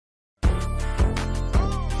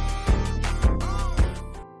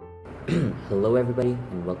Hello everybody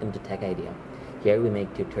and welcome to Tech Idea. Here we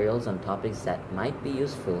make tutorials on topics that might be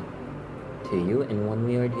useful to you in one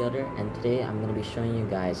way or the other, and today I'm going to be showing you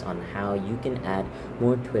guys on how you can add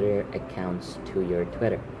more Twitter accounts to your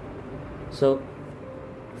Twitter. So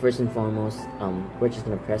first and foremost, we're just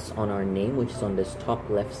going to press on our name, which is on this top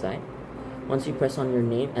left side. Once you press on your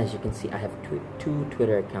name, as you can see, I have two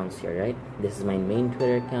Twitter accounts here, right? This is my main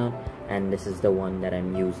Twitter account, and this is the one that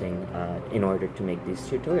I'm using in order to make these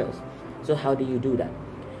tutorials. So how do you do that?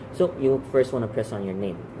 So you first want to press on your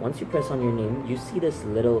name. Once you press on your name, you see this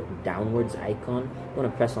little downwards icon. You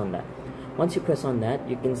want to press on that. Once you press on that,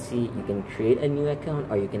 you can see you can create a new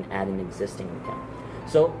account or you can add an existing account.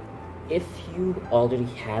 So if you already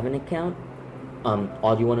have an account,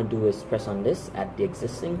 all you want to do is press on this at the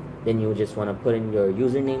existing. Then you just want to put in your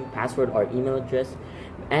username, password, or email address.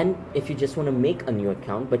 And if you just want to make a new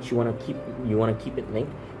account but you want to keep it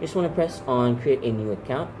linked, you just want to press on create a new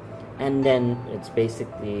account. And then it's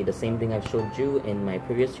basically the same thing I've showed you in my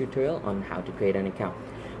previous tutorial on how to create an account.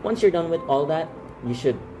 Once you're done with all that, you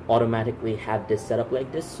should automatically have this set up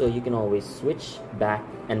like this, so you can always switch back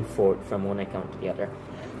and forth from one account to the other.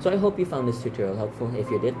 So I hope you found this tutorial helpful. If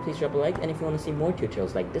you did, please drop a like, and if you want to see more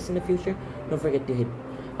tutorials like this in the future, don't forget to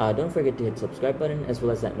hit subscribe button as well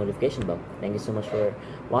as that notification bell. Thank you so much for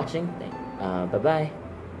watching. Bye bye.